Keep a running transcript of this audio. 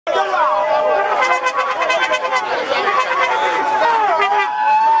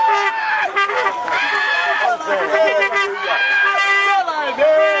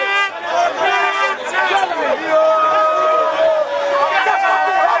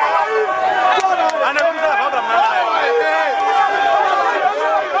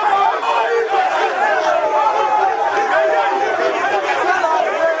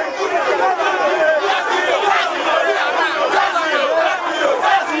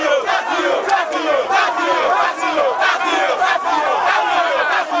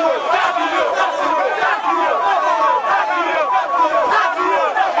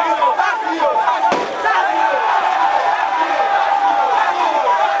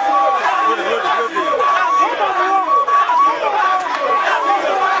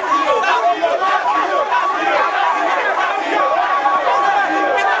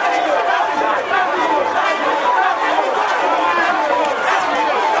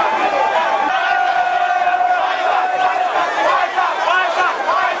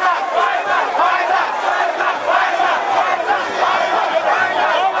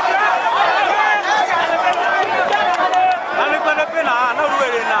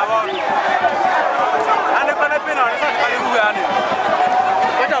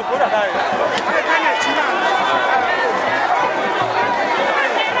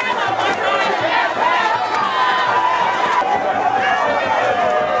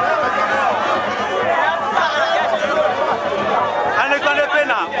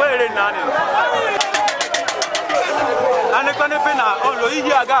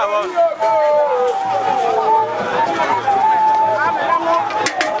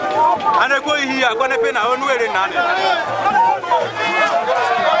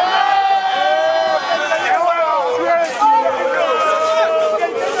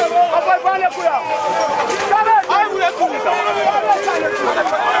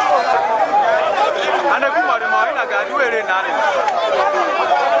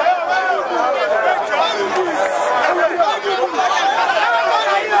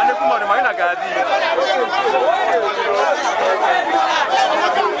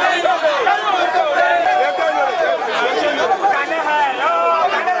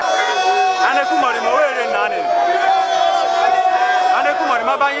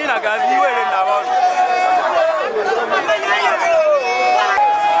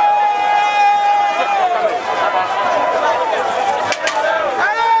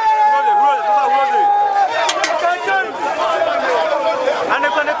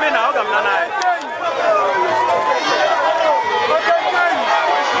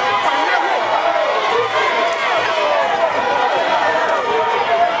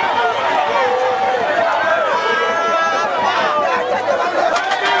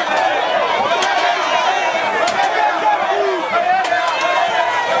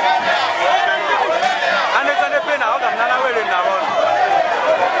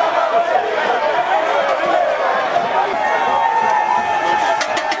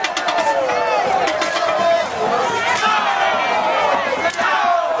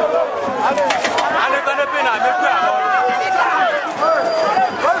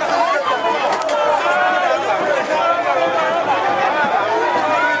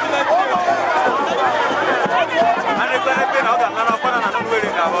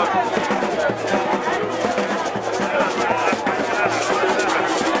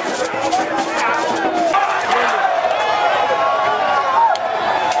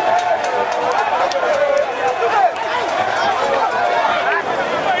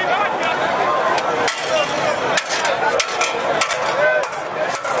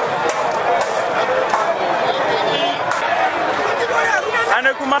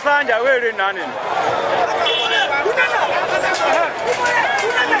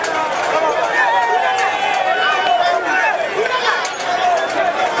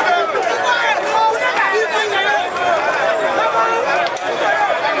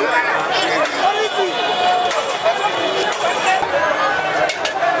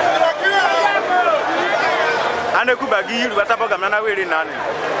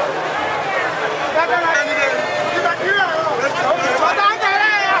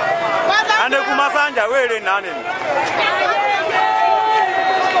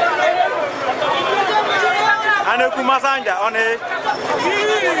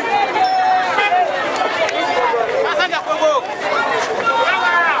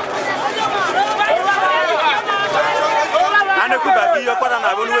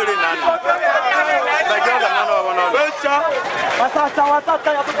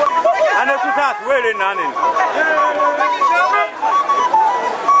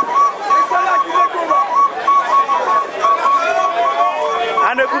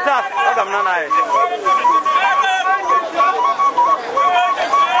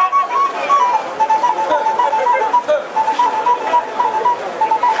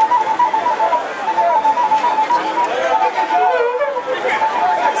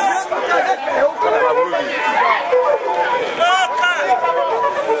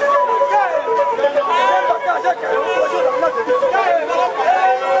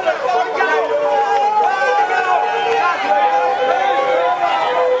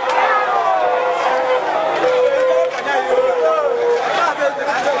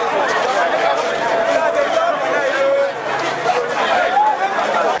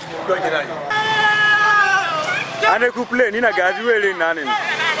Play nina gazi wele nani.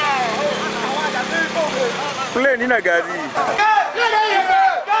 Play nina gazi.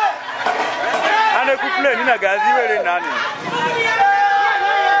 Ane ku play nina gazi wele nani.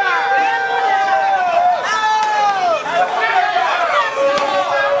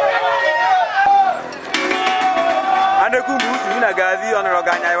 Ane ku musu nina gazi ona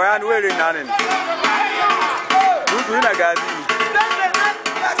roganya wanu wele nani. Musu nina gazi.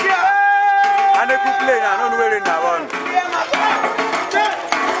 Ane ku play na no wele na won.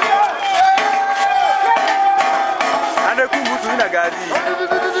 Ane ku musu nina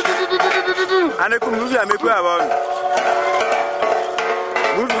gazi. Ane kumuvi amekuwa abon.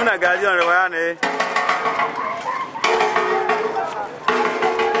 Muvi na gazi on rewayane.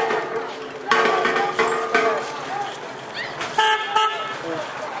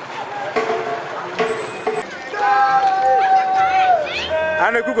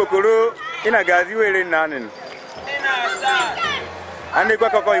 Ane kukokoro ina gazi wele nanin. Ane kwa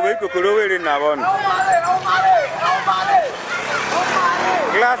koko iwe kokoro wele nabon.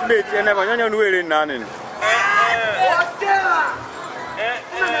 Classmate ene banyonyo nuwele nanin.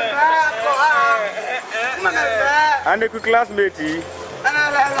 Ane ku classmate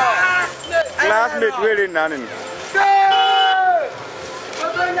wele nanin.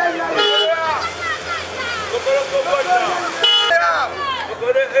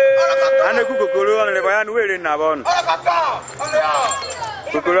 Ane ku kokoro ane bayan wele nabon.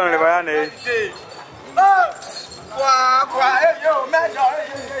 Kokoro ane bayan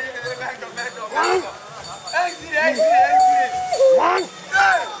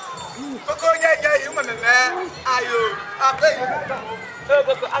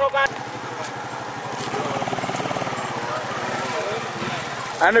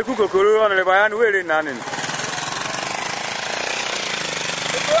Ane ku kokoro ane bayan wele nanin.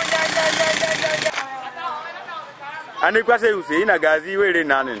 Ane kwa se use ina gazi wele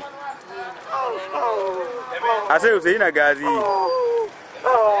nanin. Ase use ina gazi.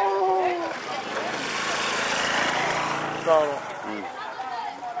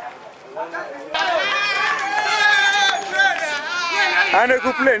 Ane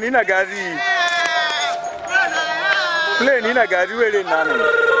ku plane ina gazi. Plane ina gazi wele nanin.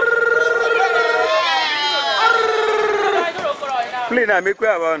 Plane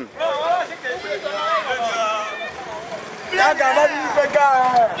amekuwa abon.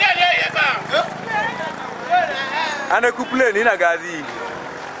 Ane ku plane ina gazi.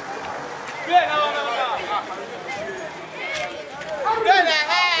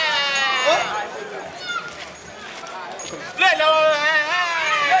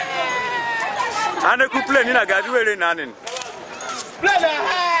 Ane ku plane ina gazi wele nanin.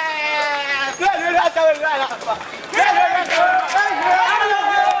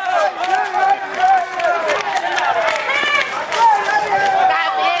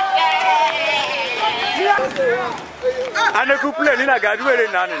 Ane ku plane ina gazi wele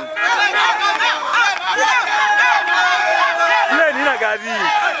nanin. Plane ina gazi.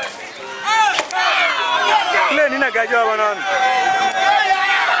 Plane ina gazi wabanon.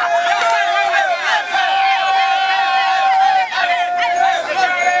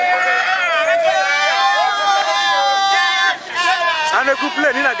 Ane ku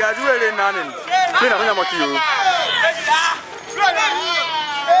plane ina gazi wele nanin. Plane afanya motiyo.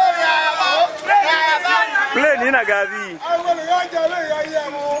 Plane ina gazi.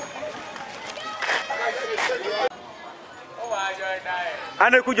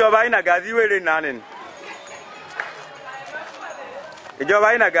 Ane kujoba ina gazi wele nanin.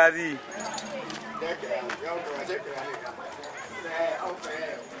 Ijoba ina gazi.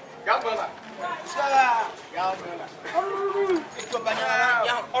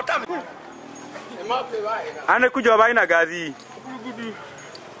 Ane kujoba ina gazi.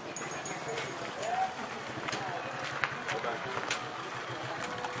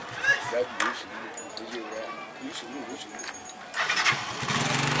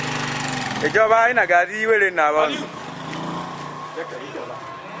 Ijoba ina gazi wele nabon.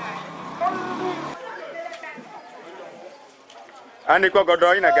 Ane kwa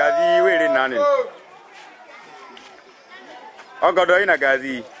godo ina gazi wele nanin. Ogodo ina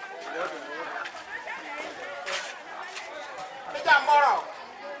gazi.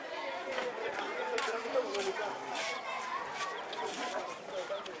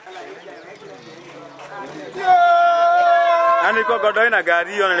 Ane kwa godo ina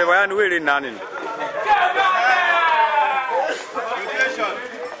gazi onele bayan wele nanin.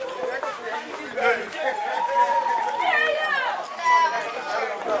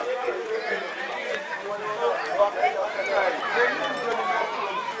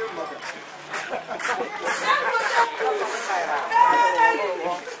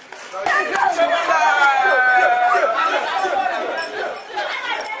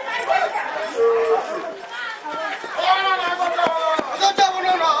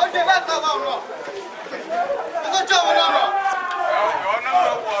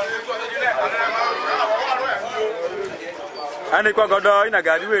 Ane kwa godo ina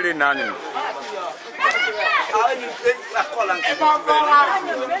gazi wele nanin.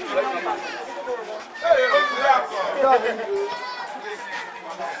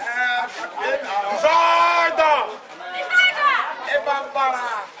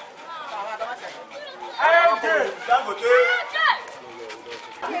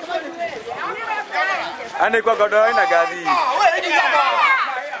 Ane kwa godo ina gazi.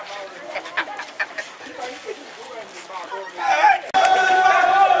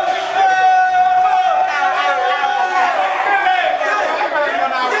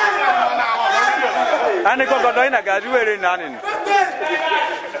 Ane kwa godo ina gazi wele nani.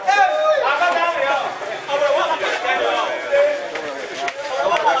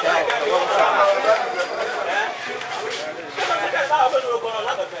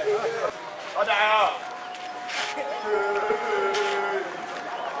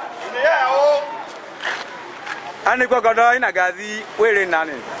 Ane kwa godo ina gazi wele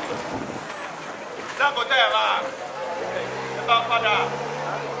nani.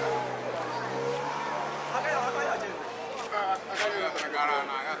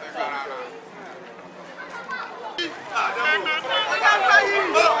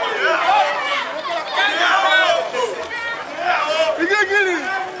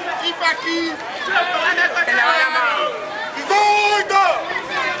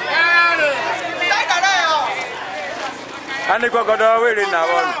 Ane kwa godo wele na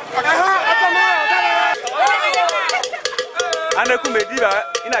won. Ane kumediba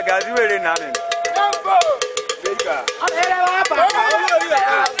ina gazi wele nani.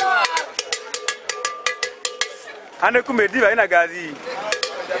 Ane kumediba ina gazi.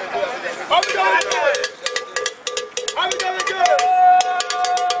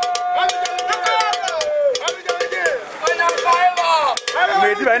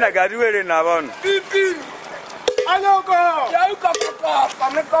 Kumediba ina gazi wele na won.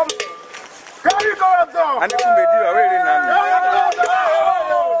 Ane kumediba wele nani.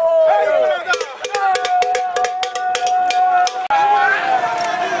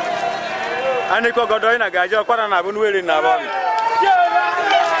 Ane kwa godo ina gaji okwara na bunu wele na bon.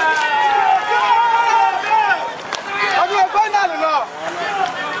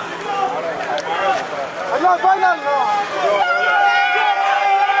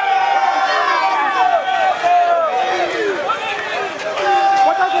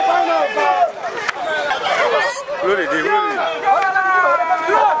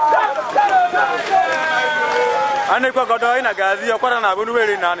 Ane kwa godo ina gazi okwara na bunu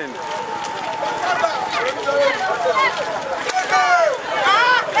wele nani.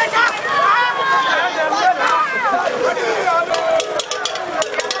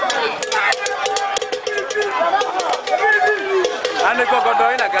 Ane kwa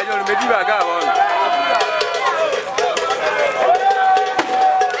godo ina gaji mediba ga won.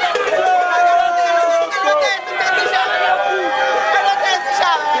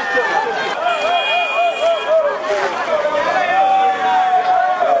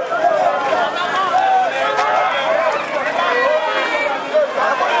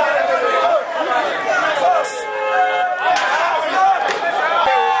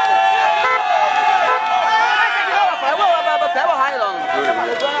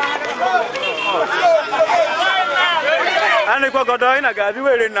 Ane kwa godo ina gazi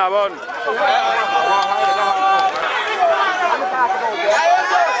wele na bon.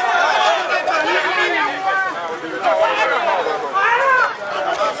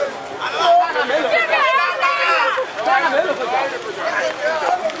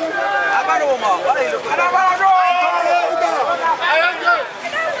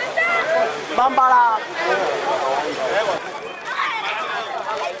 Bambara.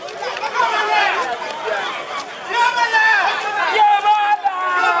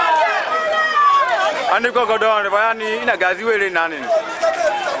 Ane kwa godo bayani ina gazi wele nani.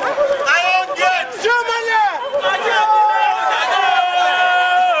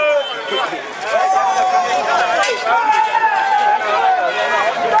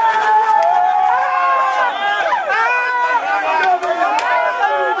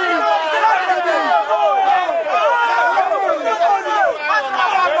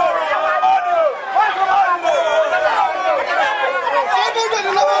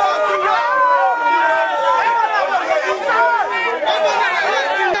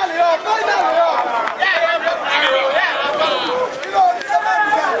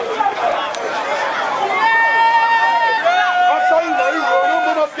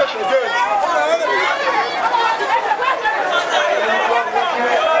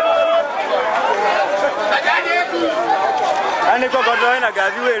 Ane kwa godo ina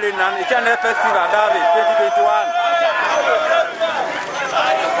gazi wele na Echane festival Adavi 2021.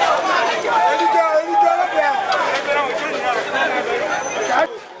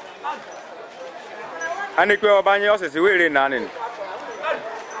 Ane kwa obanye osisi wele nani.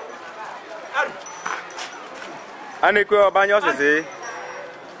 Ane kwa obanye osisi.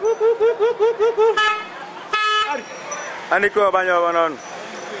 Aniko banyo banon.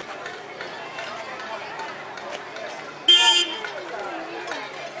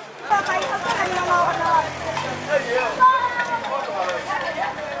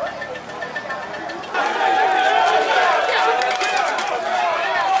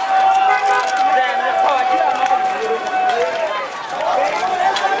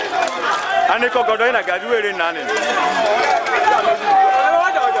 Aniko godo na gadu ere nani.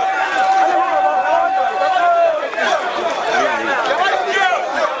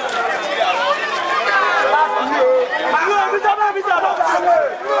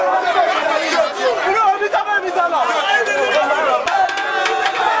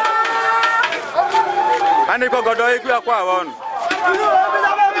 Aniko godo iku akwa awon.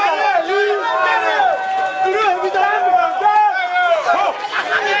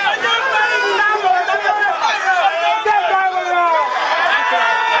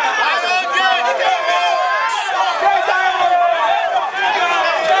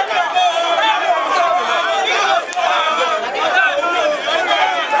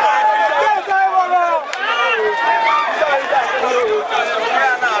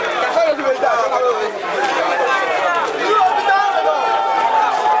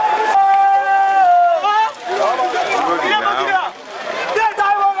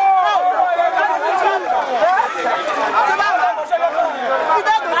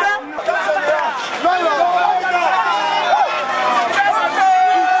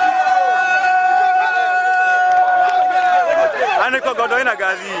 Aniko godo ina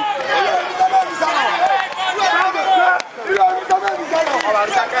gazi.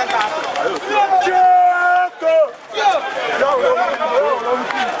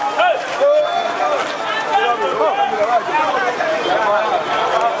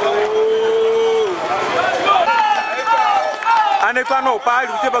 Aniko no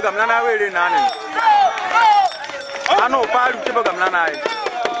palu te bagam na wele nani. Ano palu te bagam na nai.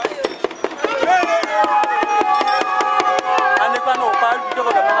 Aniko no palu te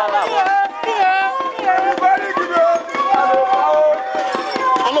bagam na na.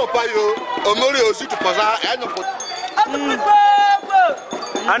 Ano payo, omori osi tu pasa enyo pot.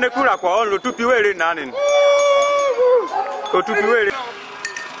 Anekura kwa on lo tupi wele nani. O tupi wele.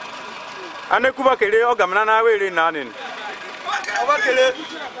 Anekuba kele ogamna na wele nani.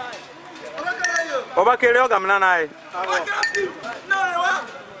 Oba kele ogamna nae.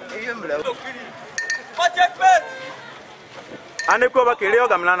 Aneko ba kele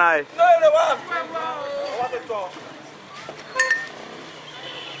ogamna nae.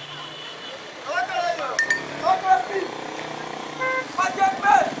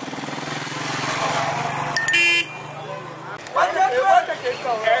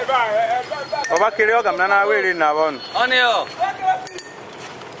 Oba kele ogamna na wele na bon. Oneo.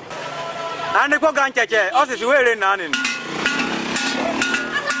 Aneko gancheche, osisi wele nani.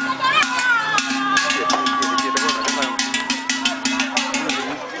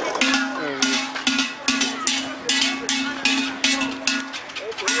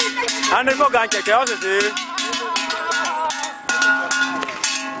 Aneko gancheche, osisi.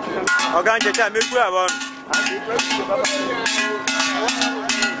 O gancheche meku abon.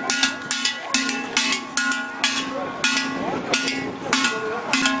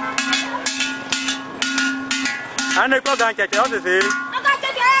 Aneko gancheche, osisi.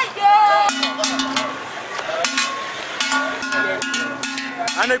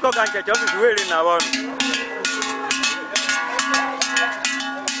 Aneko gancheche, osisi wele na bon.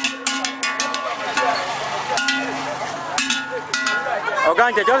 O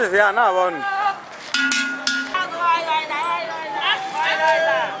gancheche, osisi na bon.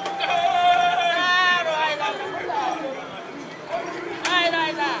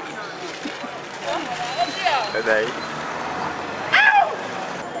 Đây.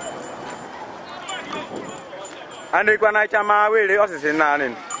 Anh đi qua này chama wele osisi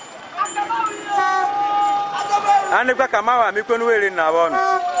nani. Anh đi qua kamawa mi kwenu wele na bon.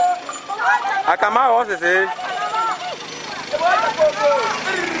 Akamawa osisi.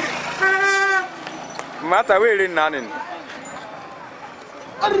 Mata wele nani.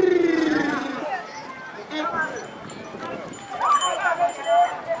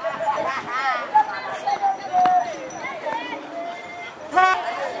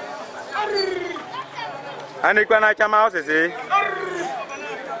 Ani kwa na chama osisi.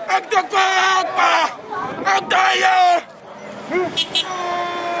 Atayo.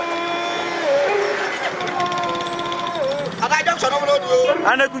 Aga Jackson omo do.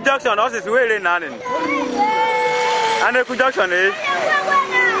 Aneku Jackson osisi wele nani. Aneku Jackson eh.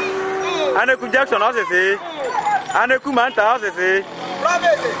 Aneku Jackson osisi. Aneku Manta osisi.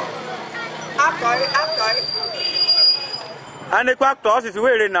 Promise. Akoi. Ane kwa toss is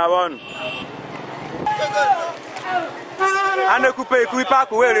wele na won. Ane kupe kuipa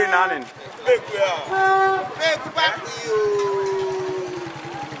ku wele na nin.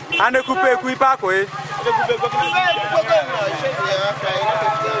 Ane kupe kuipa ku e.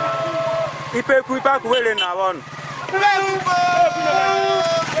 Ipe kuipa ku wele na won.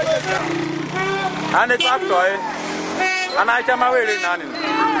 Ane kwa toy. Ana chama wele na nin.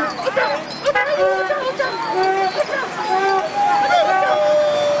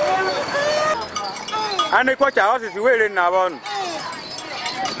 Ane kwa cha hosi wele na won.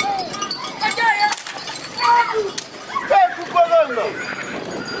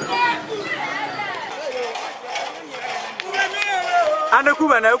 Ane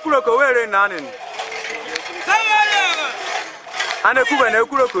kuba na ukulo ko wele na nin. Ane kuba na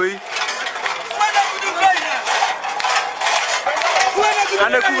ukulo ko yi.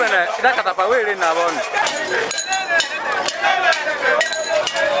 Ane kuba na dakata pa wele na won.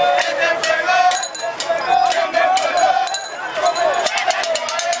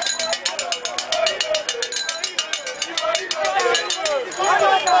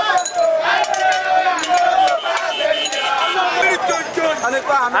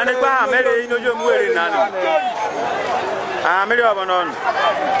 Ane kwa amele inojo mwele nani. Amele wabonon.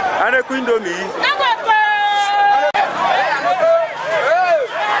 Ane kuindomi.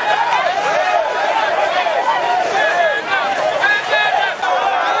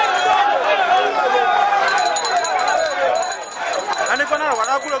 Ane kwa nana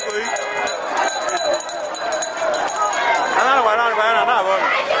wana kula koi. Nana wana na bon.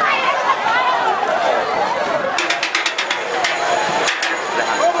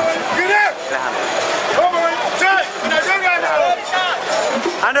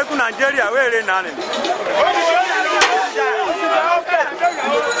 Ane ku Nigeria wele nani.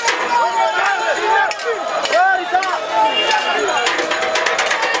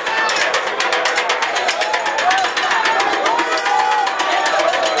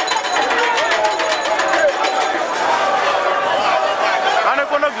 Ane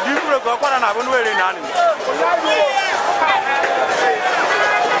kono gidi ko kwa na bon wele nani.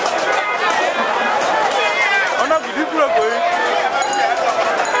 Ono gidi ko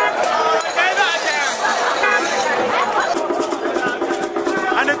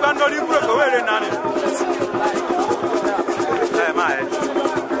Ane kwando li pro ko wele nani. Mae.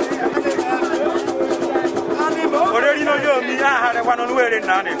 Ore ri no yo mi ha re kwando wele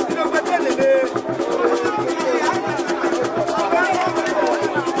nani.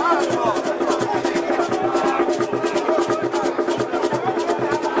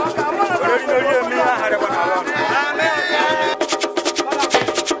 Ore ri no yo mi ha re kwando.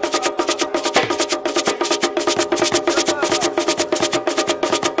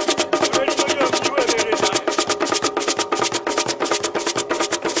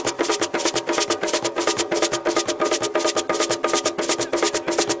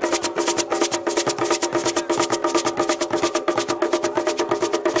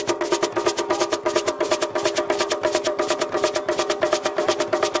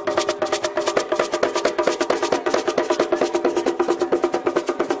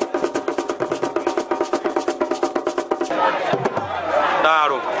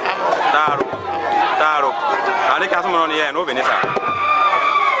 Daro. Ani kaso mo ni e no be ni sa.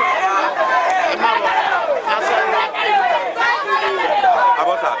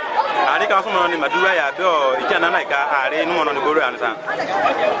 Abosa. Ani kaso mo ni maduwa ya be o Echane na ka are no mo no ni boru an sa.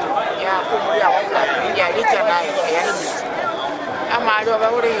 Ya ko mo ya wa ya Echane ya ni. Ama lo ba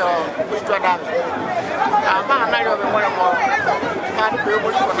ore yo bitu Adavi. Ama na lo be mo mo. Kan be mo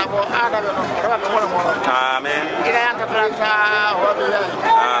ko na bo Adavi no ro ba mo mo. Amen. Ila ya ka planta o be ya.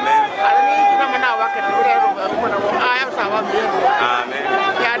 Amen. Ani na mana wa ka ro ro mo na bo aya sa wa be. Amen.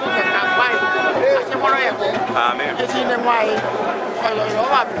 Ya ni ka bai. Ase mo ro ya ko. Amen. Echine mwai. Olo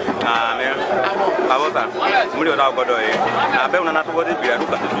wa be. Amen. Abosa. Muri ora godo e. Abe una na to bodi bia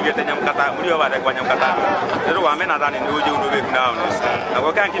ruka su yete nyam kata. Muri wa de kwa nyam kata. Ero wa me na dani no je no be kuna no. Na ko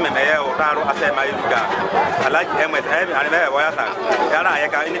kan ki me me ye o taro ase ma yuka. Alaji ms ani me wa ya sa. Ya na ye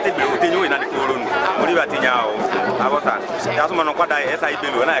ka ni te bi o tinyu ina ni ko ron. Muri ba tinya o. Abosa. Ya so mo no kwada e sa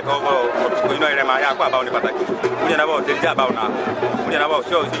ibelu na e ko ko ino ire ma ya kwa ba ni pataki. Muri na ba o te ja ba una. Muri na ba o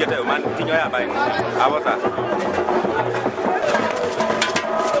show su yete o man tinyo ya ba ni. Abosa.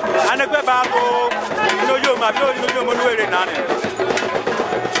 Ane kwe babo ino yo ma bio ino yo mo nuere nane.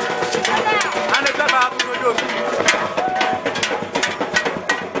 Ane kwe babo ino yo.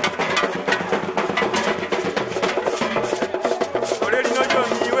 Ore ino yo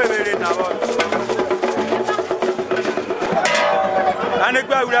mi we bere na bo. Ane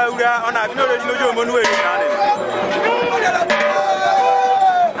kwe ura ona ino yo mo nuere nane.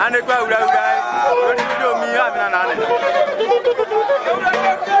 ane kwa ura ori video mi ya na na ne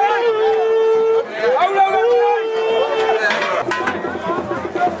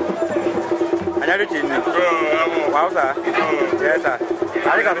anyari chini wow sa yes sir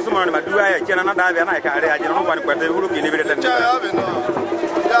ari ka sumo na madua ya chena na Adavi na ka ari aje no kwani kwete huru kini bi tete ya abi no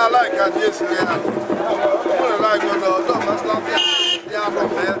ya like and yes ya mo like no do masla ya bo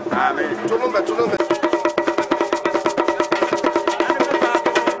me amen tuno me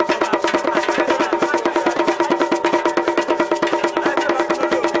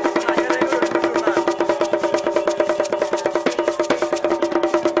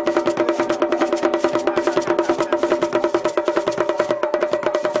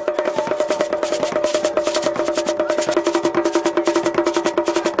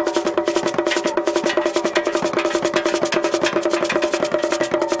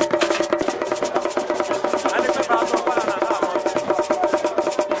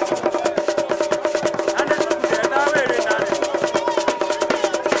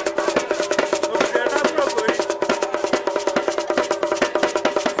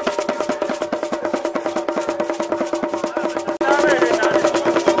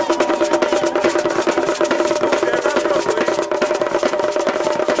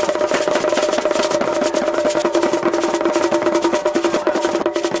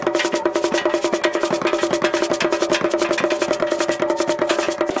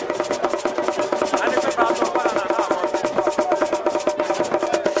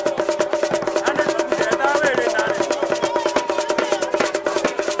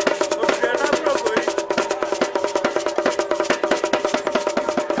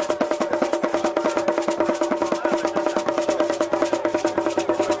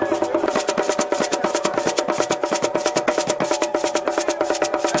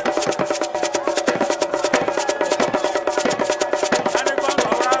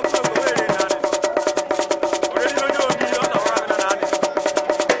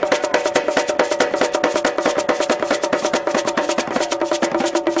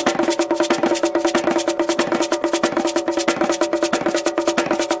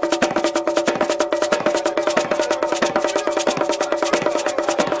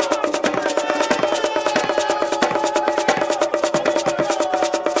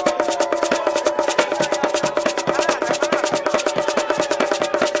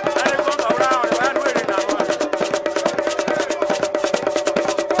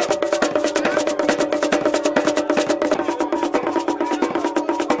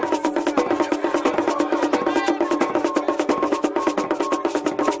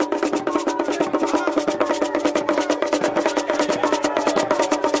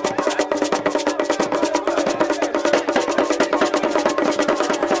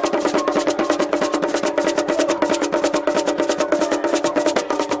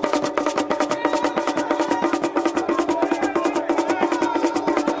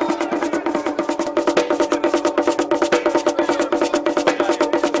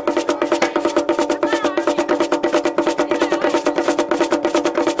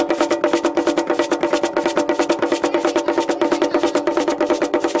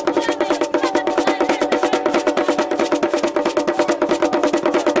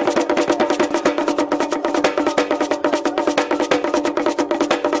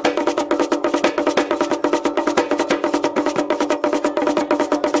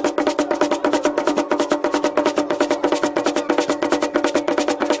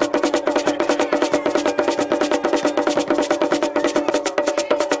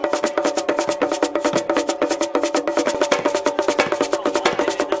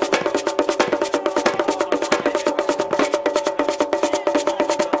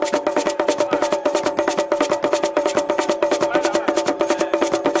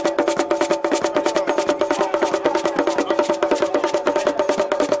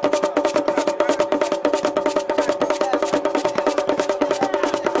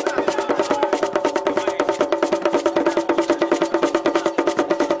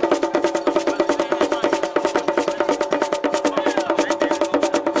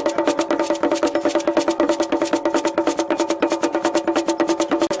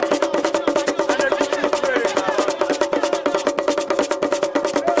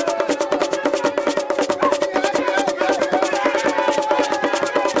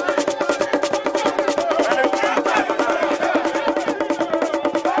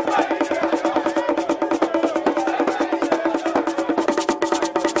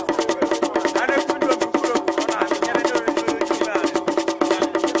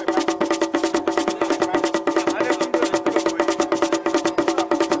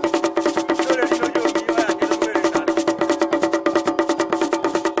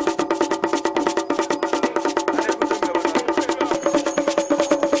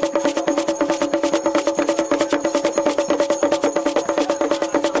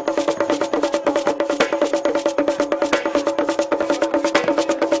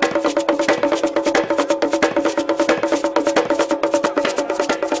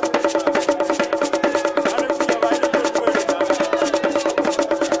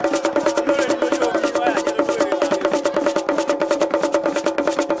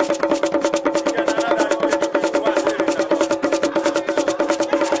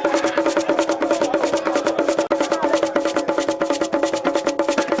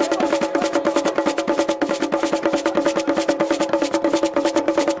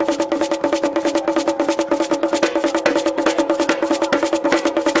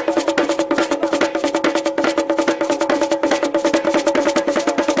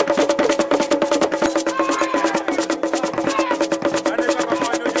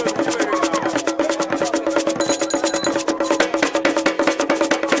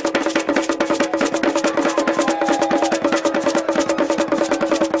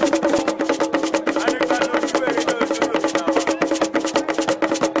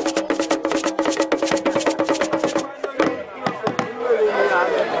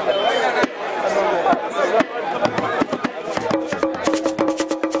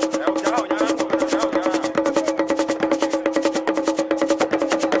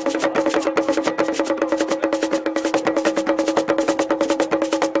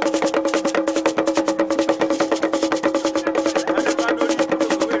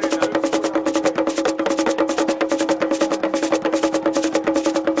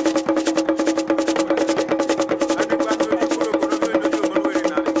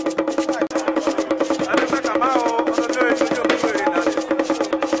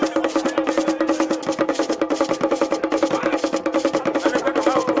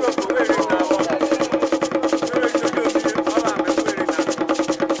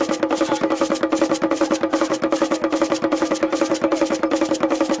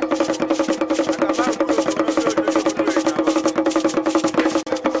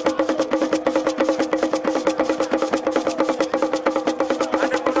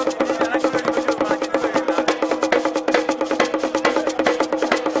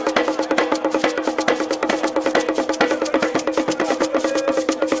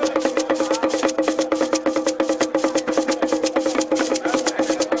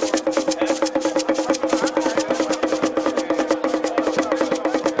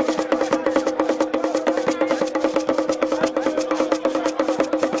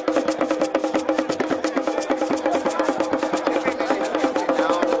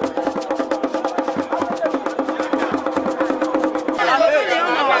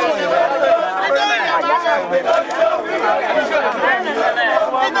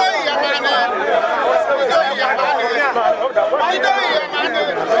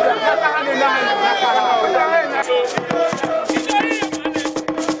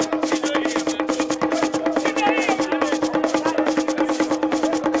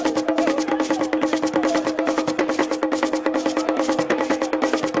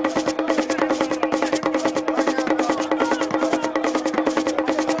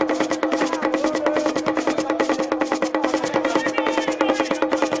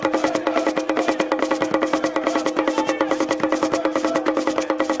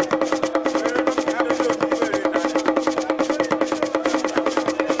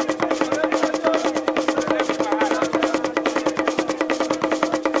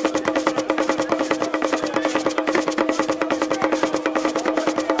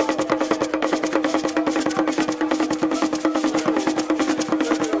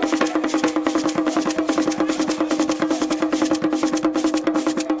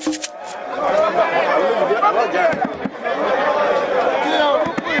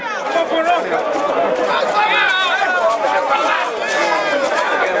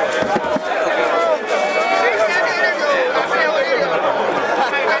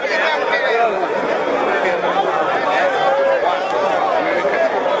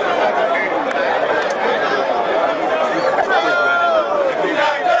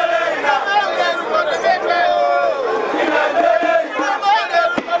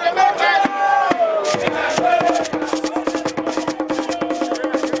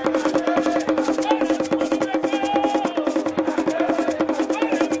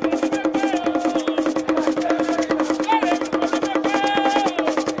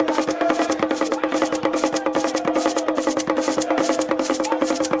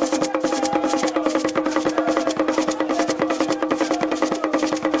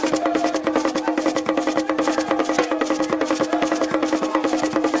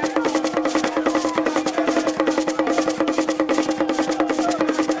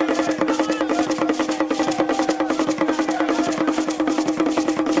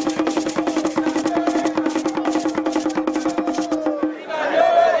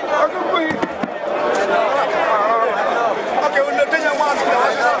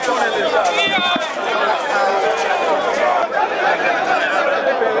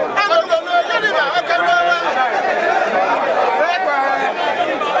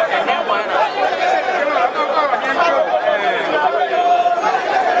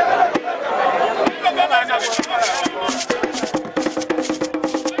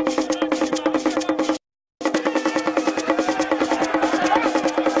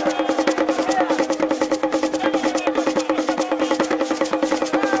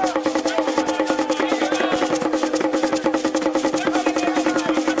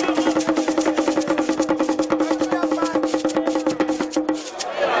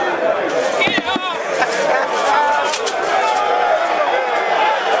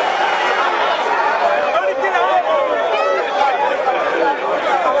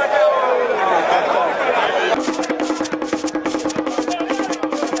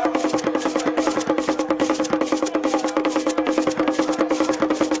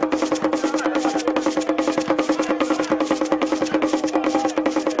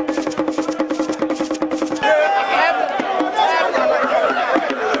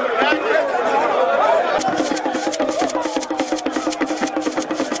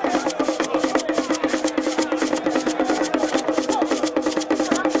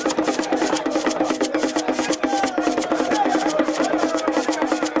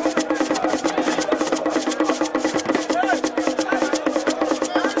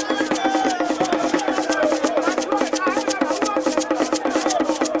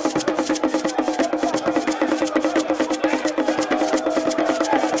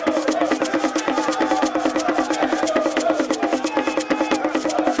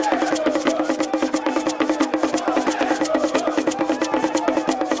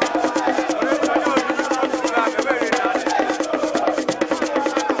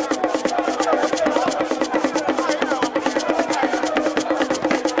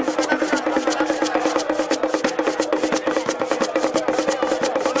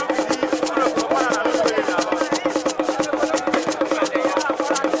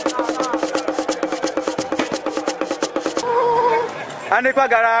Ani kwa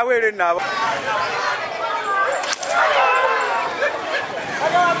gara were na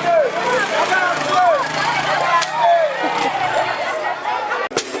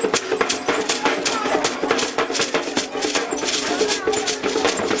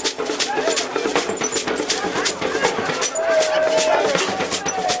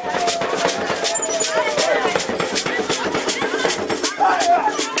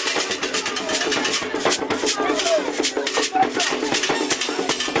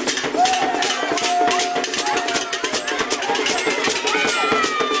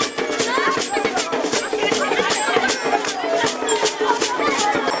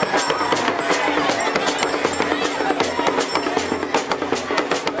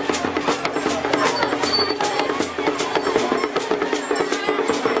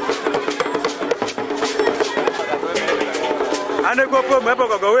Ane ko po me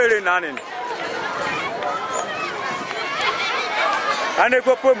pogo wele nanin. Ane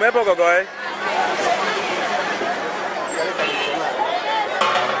ko po me pogo e.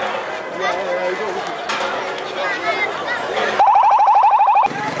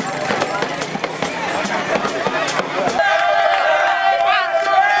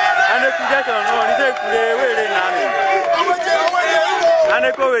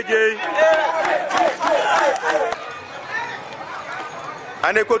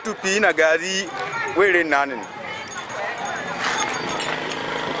 Ane ko tupi na gari wele nanin.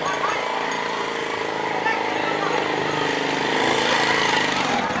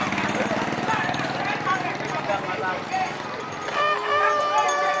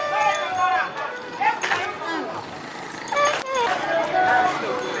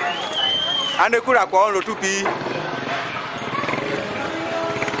 Ane kura kwa ono tupi.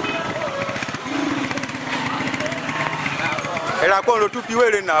 Era kwa ono tupi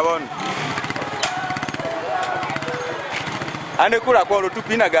wele na bon. Ane kura kwa ono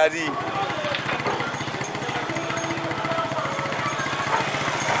tupi na gari.